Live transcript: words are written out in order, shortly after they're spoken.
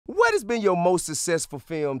What has been your most successful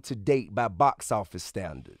film to date by box office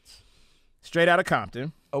standards? Straight Outta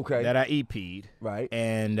Compton. Okay. That I EP'd. Right.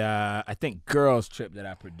 And I think Girls Trip that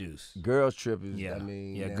I produced. Girls Trip is, Yeah.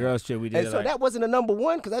 yeah. Girls Trip we did. And so that wasn't a number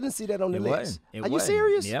one because I didn't see that on the list. Are you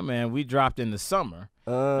serious? Yeah, man. We dropped in the summer.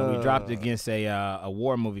 And we dropped against a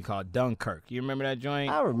war movie called Dunkirk. You remember that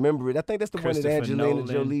joint? I remember it. I think that's the one that Angelina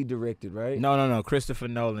Jolie directed, right? No. Christopher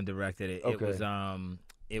Nolan directed it. Okay.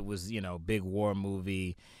 It was big war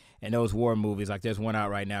movie. And those war movies, like there's one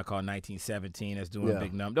out right now called 1917 that's doing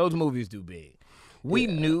big numbers. Those movies do big. We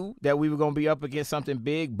knew that we were going to be up against something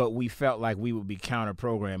big, but we felt like we would be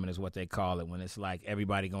counter-programming is what they call it, when it's like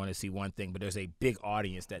everybody going to see one thing, but there's a big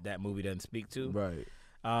audience that movie doesn't speak to. Right.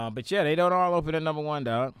 But yeah, they don't all open at number one,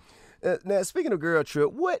 dog. Now, speaking of Girl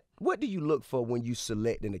Trip, what do you look for when you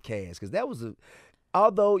selecting the cast? Because that was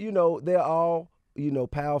although, they're all,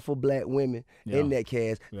 powerful black women in that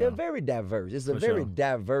cast, they're very diverse. It's a very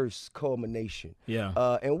diverse culmination.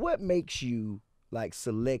 Yeah. And what makes you,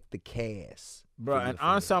 select the cast? Bro, an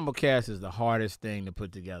ensemble cast is the hardest thing to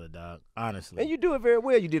put together, dog, honestly. And you do it very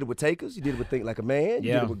well. You did it with Takers. You did it with Think Like a Man.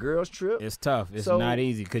 You did it with Girls Trip. It's tough. It's not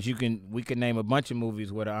easy because we can name a bunch of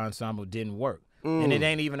movies where the ensemble didn't work. And it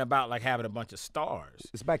ain't even about, having a bunch of stars.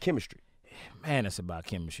 It's about chemistry. Man, it's about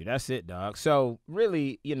chemistry. That's it, dog. So,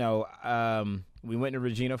 really, we went to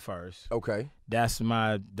Regina first. Okay. That's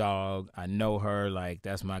my dog. I know her.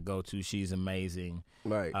 That's my go-to. She's amazing.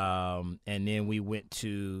 Right. And then we went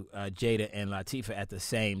to Jada and Latifah at the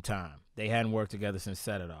same time. They hadn't worked together since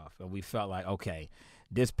Set It Off. And we felt like, okay,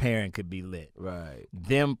 this pairing could be lit. Right.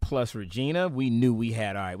 Them plus Regina, we knew we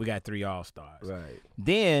had, all right, we got 3 all-stars. Right.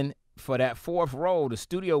 Then for that fourth role, the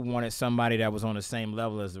studio wanted somebody that was on the same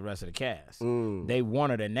level as the rest of the cast. They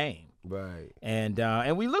wanted a name. Right. And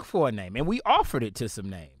we looked for a name, and we offered it to some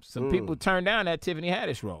names. Some people turned down that Tiffany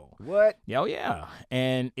Haddish role. What? Oh, yeah.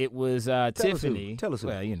 And it was Tiffany. Tell us who.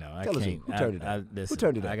 Well, I can't. Who turned it down? Listen, Who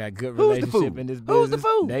turned it down? I got good Who's the relationship fool? in this business. Who's the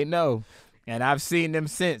fool? They know. And I've seen them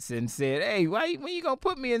since and said, hey, when you going to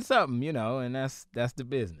put me in something, and that's the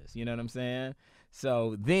business. You know what I'm saying?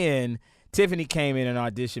 So then Tiffany came in and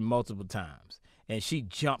auditioned multiple times. And she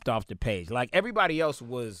jumped off the page. Like everybody else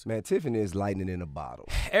was. Man, Tiffany is lightning in a bottle.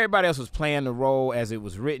 Everybody else was playing the role as it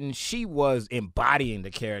was written. She was embodying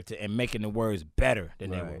the character and making the words better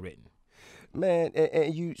than they were written. Man,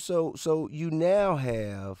 and you so you now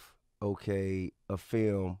have a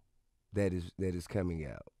film that is coming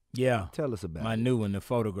out. Yeah. Tell us about my new one, The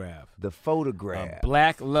Photograph. The Photograph. A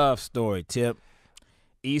black love story, Tip.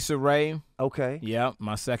 Issa Rae. Okay. Yep,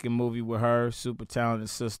 my second movie with her, super talented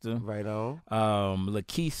sister. Right on.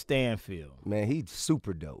 Lakeith Stanfield. Man, he's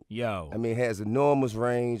super dope. Yo. I mean, has enormous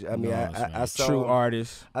range. I mean, I saw true him,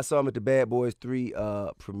 artist. I saw him at the Bad Boys 3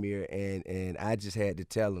 premiere, and I just had to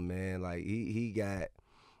tell him, man, he got.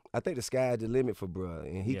 I think the sky's the limit for bruh,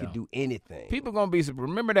 and he could do anything. People gonna be surprised.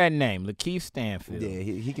 Remember that name, Lakeith Stanfield. Yeah,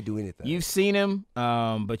 he could do anything. You've seen him,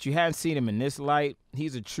 but you haven't seen him in this light.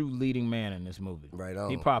 He's a true leading man in this movie. Right on.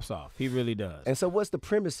 He pops off. He really does. And so, what's the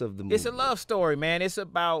premise of the movie? It's a love story, man. It's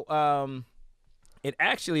about. It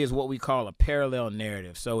actually is what we call a parallel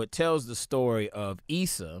narrative. So it tells the story of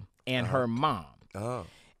Issa and her mom.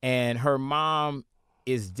 And her mom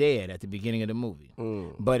is dead at the beginning of the movie,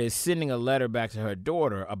 but is sending a letter back to her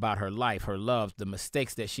daughter about her life, her loves, the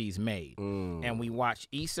mistakes that she's made. And we watch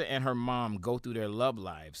Issa and her mom go through their love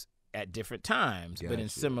lives at different times, but in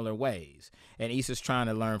similar ways. And Issa's trying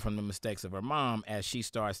to learn from the mistakes of her mom as she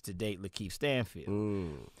starts to date Lakeith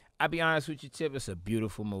Stanfield. I'll be honest with you, Tip, it's a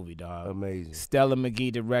beautiful movie, dog. Amazing. Stella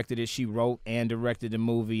McGee directed it. She wrote and directed the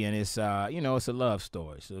movie, and it's it's a love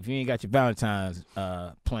story. So if you ain't got your Valentine's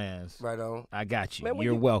plans, right on, I got you. Man,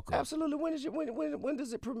 You're welcome. Absolutely. When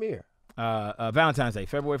does it premiere? Valentine's Day,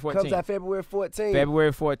 February 14th. Comes out February 14th.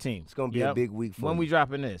 February 14th. It's gonna be a big week for when you. we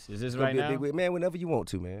dropping this? Is this right now? Big week. Man, whenever you want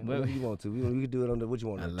to, man. Whenever you want to. We can do it on the what you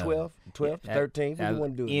want. 12th, 13th. What you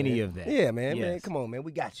want to do? Any of that? Yeah, man. Yes. Man, come on, man.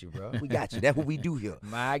 We got you, bro. We got you. That's what we do here.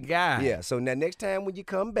 My God. Yeah. So now next time when you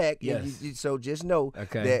come back, so just know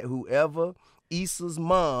that whoever Issa's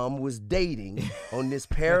mom was dating on this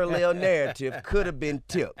parallel narrative could have been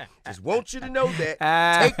Tip. Just want you to know that.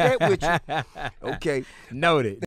 Take that with you. Okay. Noted.